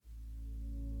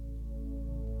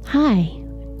Hi,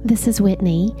 this is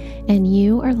Whitney, and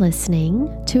you are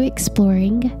listening to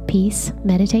Exploring Peace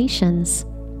Meditations.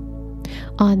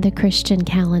 On the Christian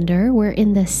calendar, we're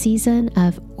in the season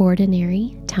of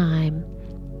ordinary time.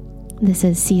 This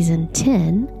is season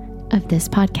 10 of this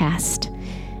podcast,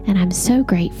 and I'm so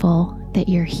grateful that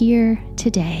you're here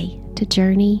today to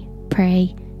journey,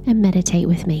 pray, and meditate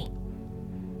with me.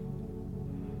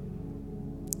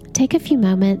 Take a few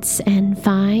moments and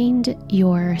find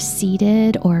your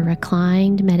seated or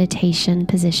reclined meditation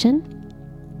position.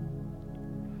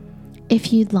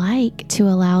 If you'd like to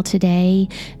allow today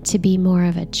to be more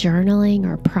of a journaling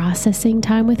or processing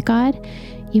time with God,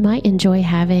 you might enjoy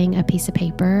having a piece of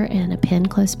paper and a pen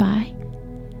close by.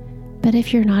 But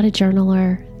if you're not a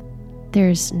journaler,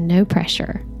 there's no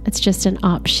pressure. It's just an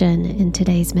option in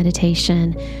today's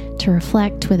meditation to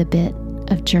reflect with a bit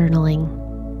of journaling.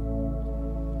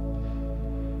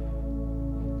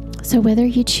 So whether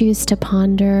you choose to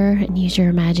ponder and use your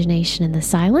imagination in the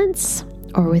silence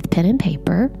or with pen and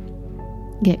paper,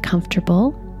 get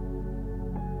comfortable.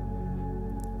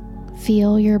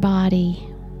 Feel your body.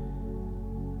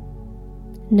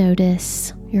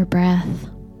 Notice your breath.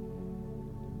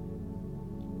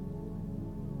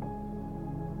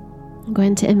 I'm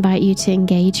going to invite you to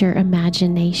engage your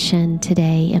imagination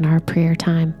today in our prayer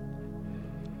time.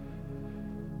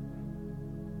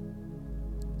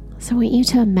 So I want you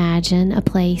to imagine a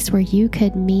place where you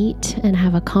could meet and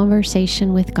have a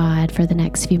conversation with God for the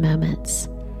next few moments.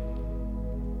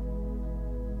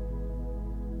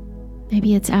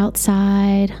 Maybe it's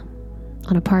outside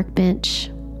on a park bench,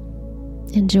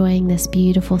 enjoying this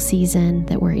beautiful season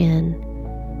that we're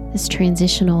in, this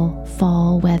transitional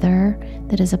fall weather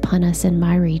that is upon us in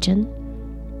my region.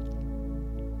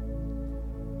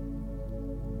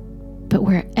 But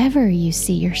wherever you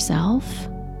see yourself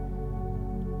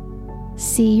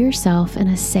in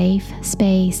a safe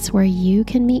space where you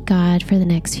can meet God for the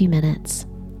next few minutes.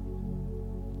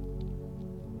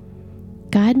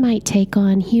 God might take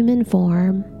on human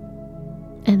form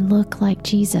and look like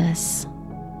Jesus.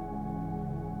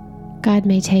 God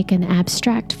may take an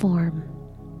abstract form.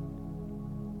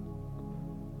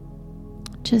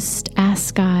 Just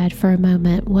ask God for a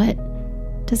moment, what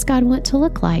does God want to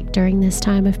look like during this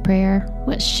time of prayer?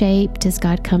 What shape does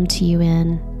God come to you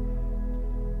in?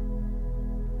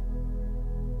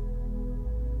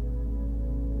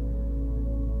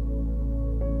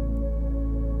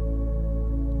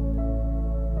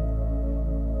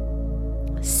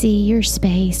 See your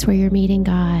space where you're meeting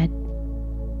God.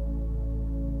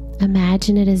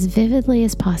 Imagine it as vividly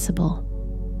as possible.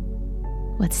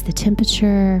 What's the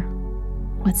temperature?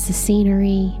 What's the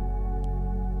scenery?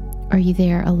 Are you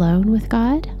there alone with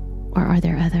God, or are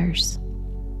there others?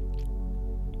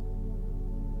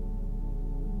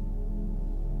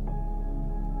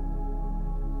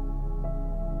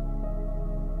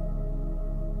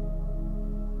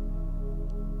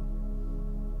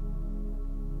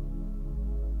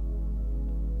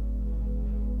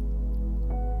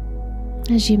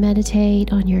 As you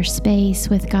meditate on your space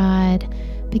with God,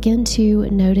 begin to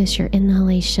notice your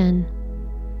inhalation.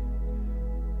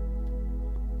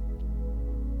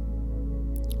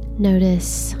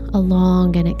 Notice a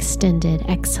long and extended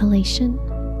exhalation.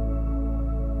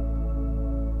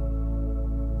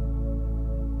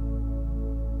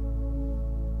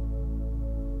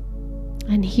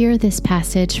 And hear this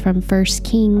passage from 1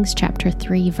 Kings chapter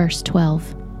 3, verse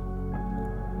 12.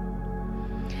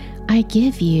 I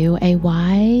give you a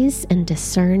wise and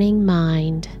discerning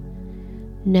mind.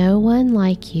 No one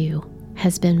like you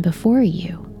has been before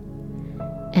you,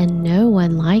 and no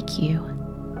one like you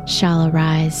shall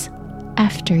arise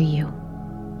after you.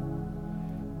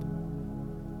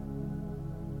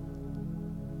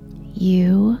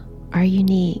 You are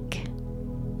unique,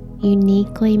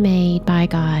 uniquely made by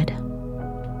God.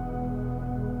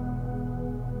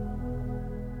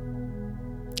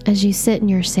 As you sit in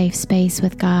your safe space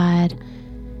with God,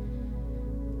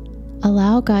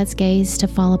 allow God's gaze to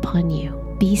fall upon you.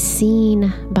 Be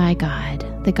seen by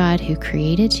God, the God who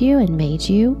created you and made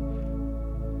you.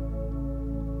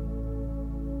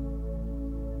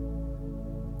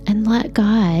 And let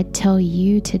God tell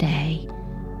you today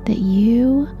that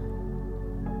you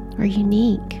are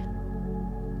unique.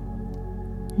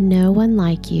 No one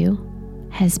like you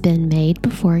has been made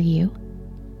before you,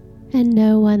 and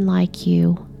no one like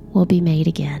you will be made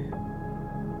again.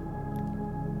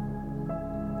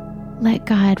 Let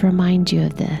God remind you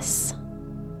of this,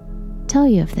 tell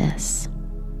you of this.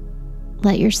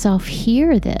 Let yourself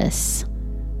hear this.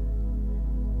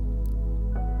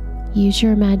 Use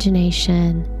your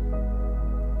imagination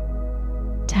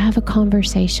to have a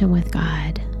conversation with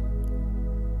God.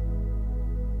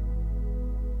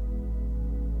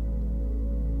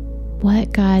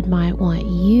 what God might want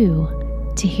you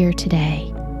to hear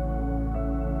today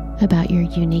about your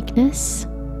uniqueness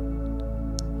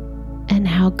and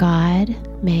how God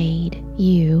made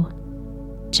you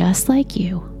just like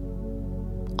you,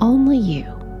 only you,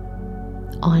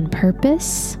 on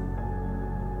purpose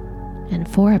and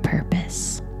for a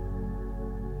purpose.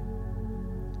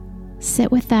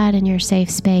 Sit with that in your safe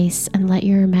space and let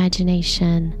your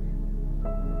imagination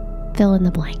fill in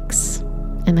the blanks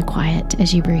in the quiet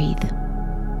as you breathe.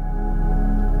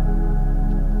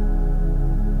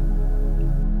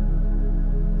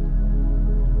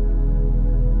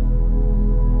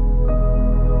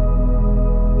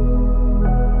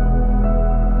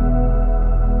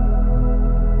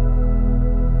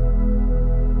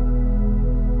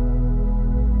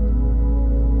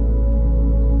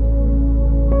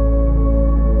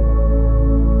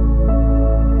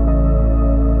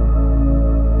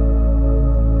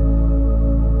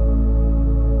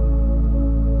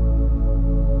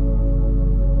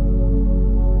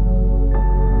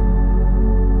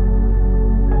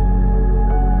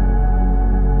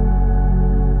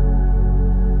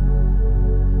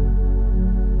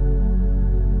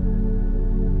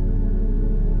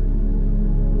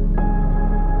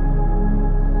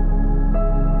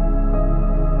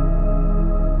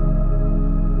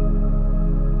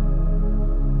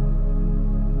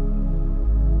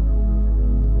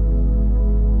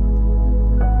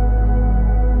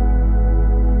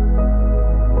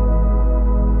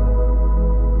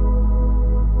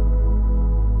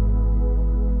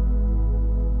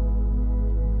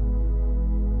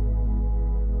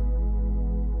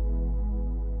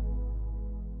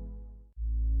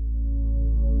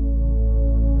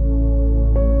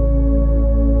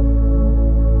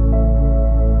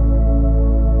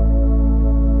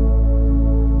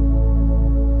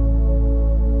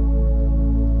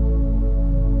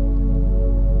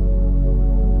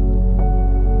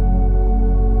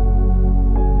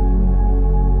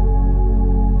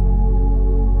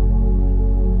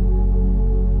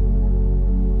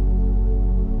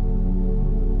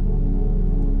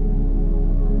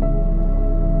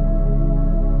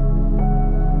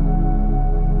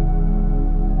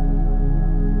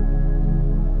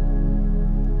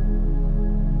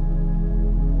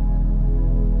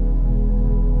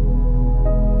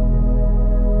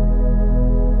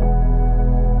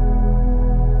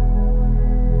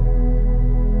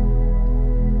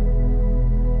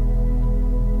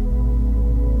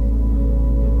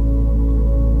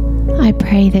 I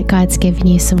pray that God's given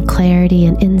you some clarity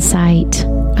and insight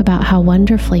about how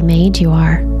wonderfully made you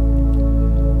are.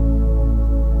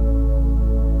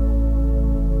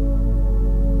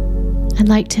 I'd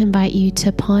like to invite you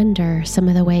to ponder some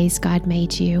of the ways God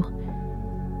made you.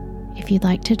 If you'd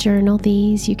like to journal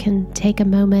these, you can take a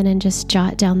moment and just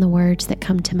jot down the words that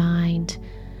come to mind.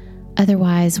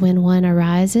 Otherwise, when one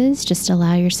arises, just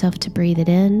allow yourself to breathe it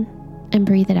in and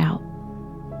breathe it out.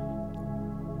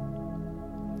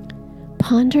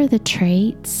 Ponder the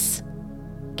traits,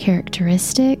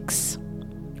 characteristics,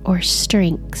 or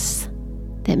strengths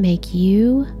that make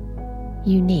you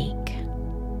unique.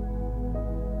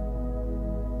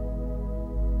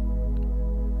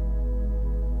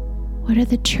 What are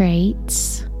the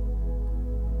traits,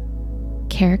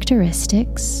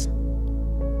 characteristics,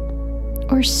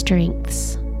 or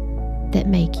strengths that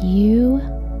make you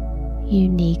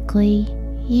uniquely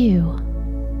you?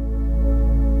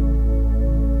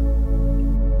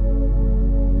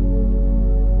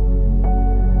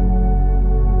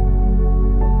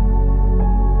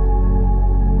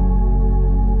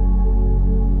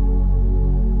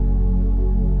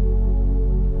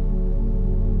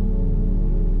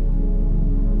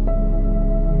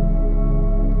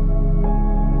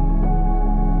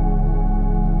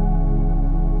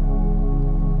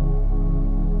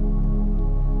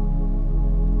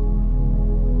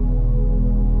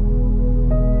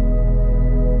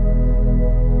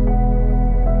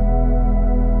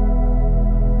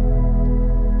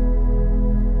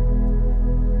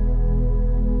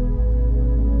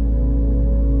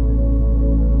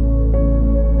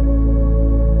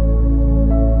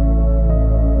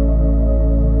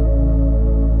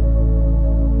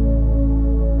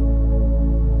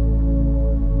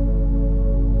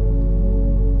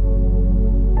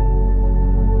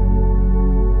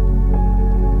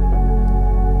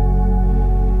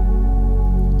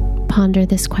 Ponder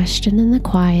this question in the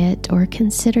quiet, or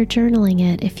consider journaling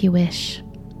it if you wish.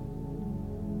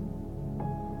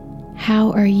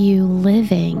 How are you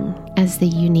living as the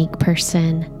unique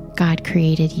person God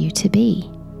created you to be?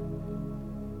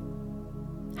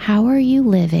 How are you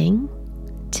living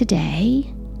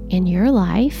today in your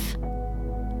life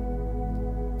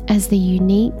as the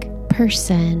unique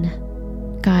person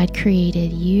God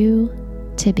created you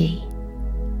to be?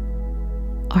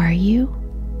 Are you?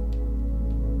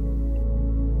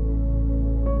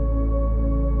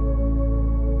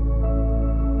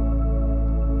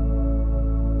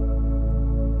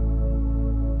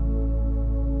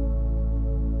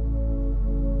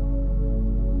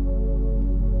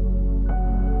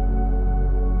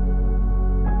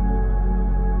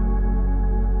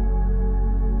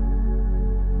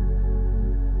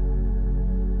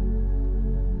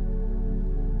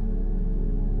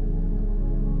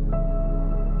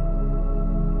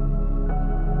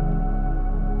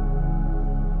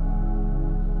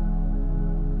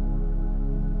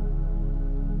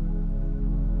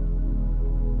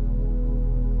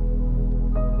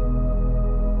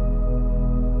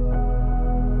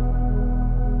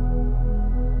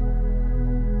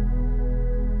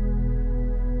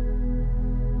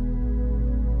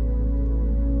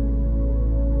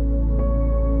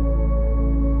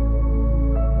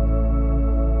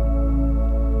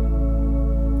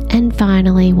 And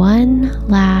finally, one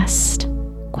last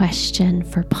question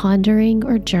for pondering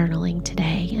or journaling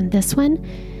today. And this one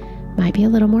might be a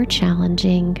little more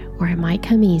challenging, or it might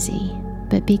come easy,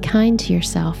 but be kind to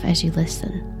yourself as you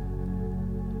listen.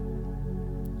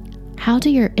 How do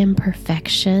your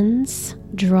imperfections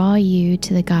draw you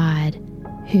to the God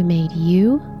who made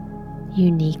you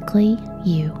uniquely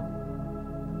you?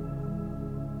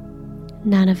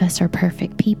 None of us are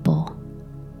perfect people.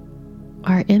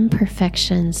 Our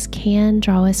imperfections can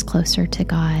draw us closer to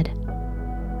God.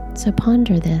 So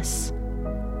ponder this.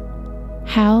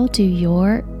 How do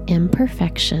your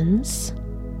imperfections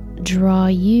draw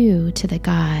you to the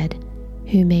God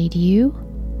who made you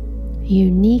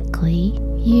uniquely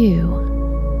you?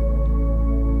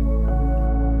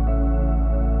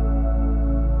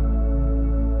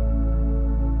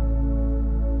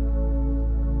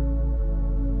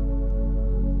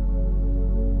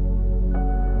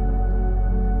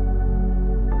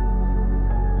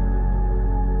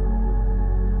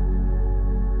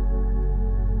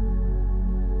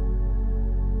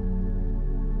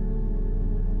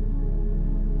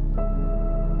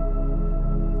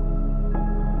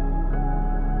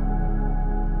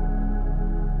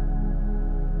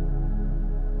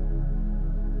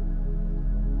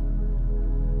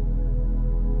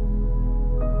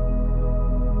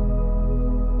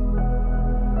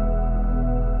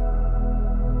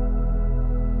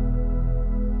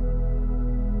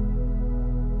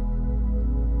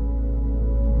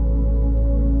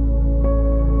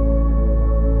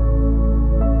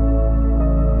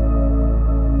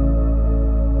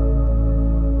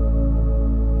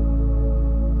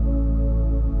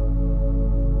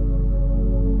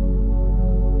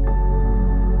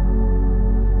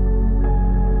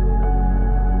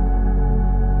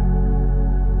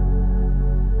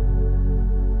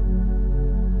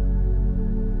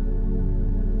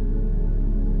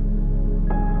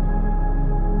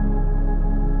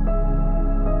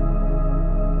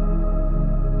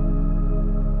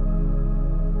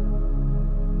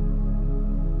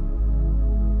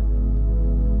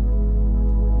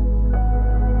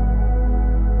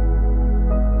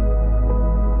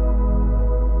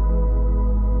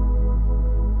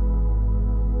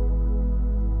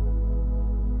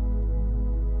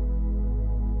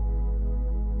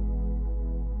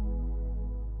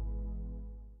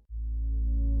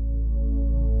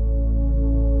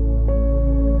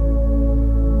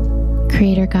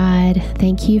 Creator God,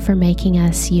 thank you for making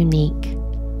us unique.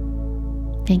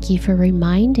 Thank you for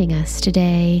reminding us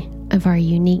today of our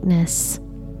uniqueness.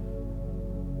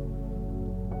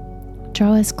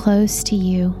 Draw us close to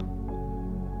you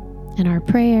in our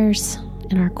prayers,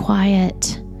 in our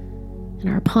quiet, in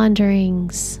our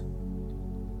ponderings.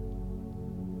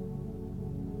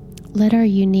 Let our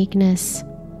uniqueness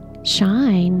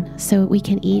shine so we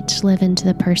can each live into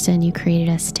the person you created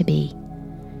us to be.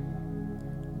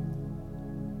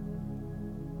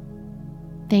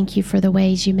 Thank you for the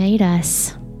ways you made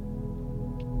us.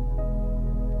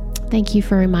 Thank you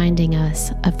for reminding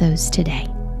us of those today.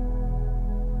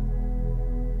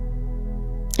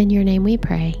 In your name we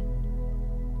pray.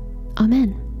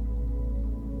 Amen.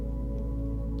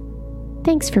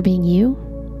 Thanks for being you,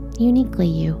 uniquely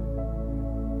you.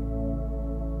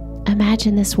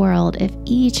 Imagine this world if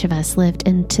each of us lived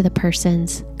into the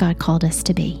persons God called us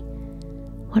to be.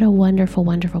 What a wonderful,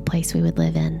 wonderful place we would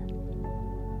live in.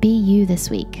 Be you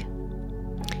this week.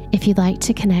 If you'd like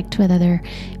to connect with other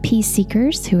peace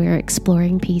seekers who are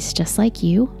exploring peace just like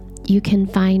you can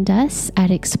find us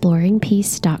at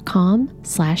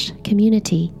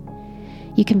exploringpeace.com/community.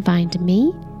 You can find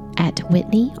me at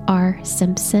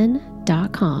whitneyrsimpson.com.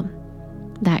 peacemeditations.com.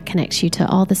 That connects you to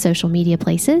all the social media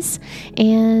places,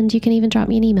 and you can even drop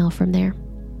me an email from there.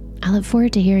 I look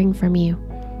forward to hearing from you.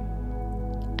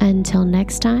 Until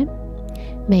next time,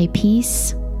 may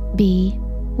peace be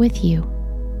with you.